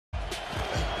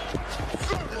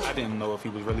I didn't know if he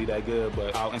was really that good,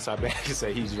 but our inside back can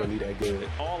say he's really that good.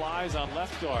 All eyes on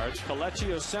left guard, Kelechi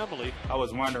Osemele. I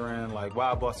was wondering, like,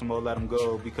 why Baltimore let him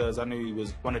go, because I knew he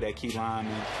was one of that key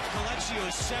linemen. Kelechi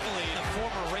Osemele, the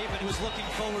former Raven, was looking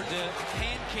forward to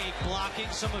pancake blocking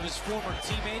some of his former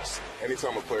teammates.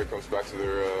 Anytime a player comes back to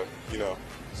their,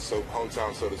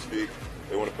 hometown, so to speak,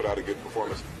 they want to put out a good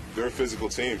performance. They're a physical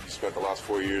team. Spent the last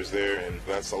 4 years there, and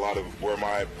that's a lot of where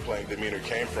my playing demeanor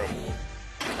came from.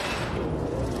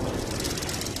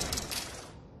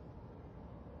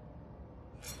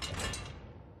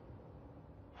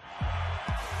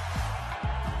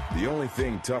 The only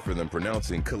thing tougher than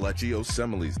pronouncing Kelechi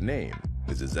Osemele's name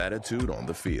is his attitude on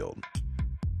the field.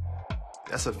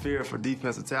 That's a fear for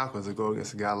defensive tackles to go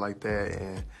against a guy like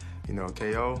that. And,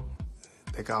 KO,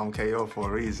 they call him KO for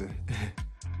a reason.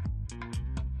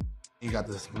 You got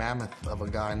this mammoth of a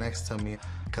guy next to me,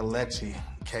 Kelechi,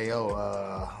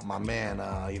 KO, my man,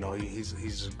 he's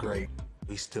just great.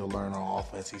 He's still learning on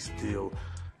offense. He's still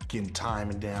getting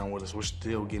timing down with us. We're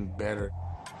still getting better.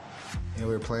 We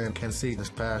were playing Kansas City this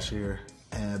past year,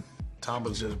 and Tom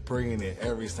was just bringing it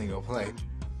every single play.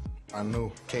 I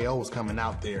knew KO was coming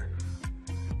out there.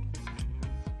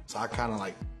 So I kind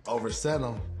of overset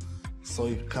him so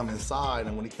he could come inside,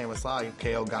 and when he came inside,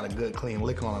 KO got a good clean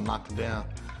lick on him, knocked him down.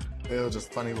 It was just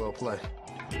a funny little play.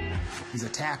 He's a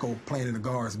tackle playing in the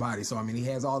guard's body, so he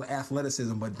has all the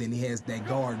athleticism, but then he has that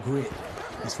guard grit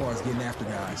as far as getting after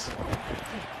guys.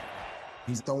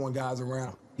 He's throwing guys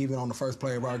around. Even on the first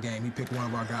play of our game, he picked one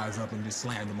of our guys up and just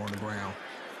slammed him on the ground.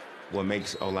 What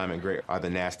makes O-linemen great are the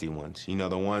nasty ones.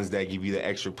 The ones that give you the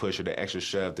extra push or the extra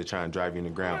shove to try and drive you in the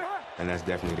ground. And that's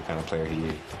definitely the kind of player he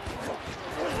is.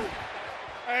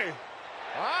 Hey,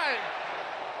 all right.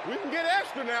 We can get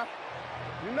extra now.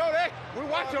 You know that. We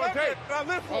watch on tape. I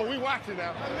live for it. Oh, we watching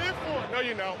now. I live for it. No,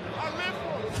 you know. I live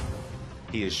for it.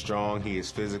 He is strong, he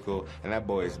is physical, and that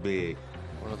boy is big.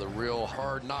 One of the real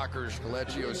hard knockers,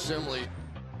 Kelechi Osemele.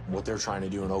 What they're trying to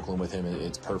do in Oakland with him,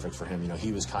 it's perfect for him.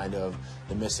 He was kind of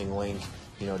the missing link,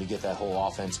 to get that whole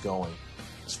offense going.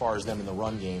 As far as them in the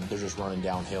run game, they're just running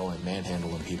downhill and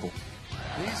manhandling people.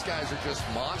 These guys are just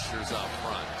monsters up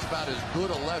front. It's about as good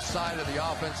a left side of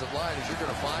the offensive line as you're going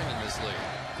to find in this league.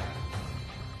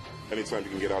 Anytime you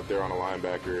can get out there on a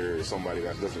linebacker or somebody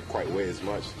that doesn't quite weigh as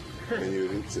much,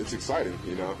 it's exciting,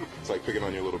 It's like picking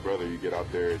on your little brother. You get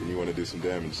out there and you want to do some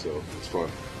damage, so it's fun.